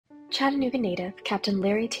Chattanooga native Captain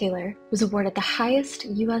Larry Taylor was awarded the highest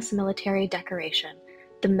U.S. military decoration,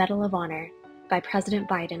 the Medal of Honor, by President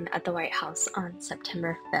Biden at the White House on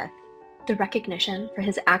September 5th. The recognition for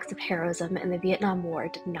his acts of heroism in the Vietnam War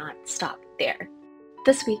did not stop there.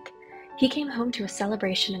 This week, he came home to a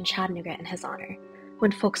celebration in Chattanooga in his honor,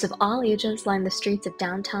 when folks of all ages lined the streets of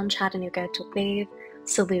downtown Chattanooga to wave,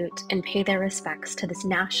 salute, and pay their respects to this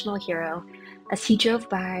national hero as he drove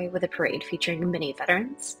by with a parade featuring many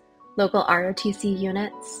veterans, local ROTC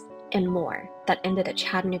units, and more that ended at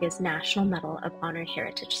Chattanooga's National Medal of Honor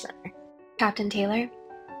Heritage Center. Captain Taylor,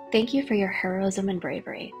 thank you for your heroism and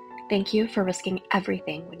bravery. Thank you for risking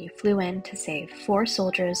everything when you flew in to save 4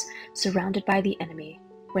 soldiers surrounded by the enemy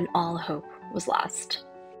when all hope was lost.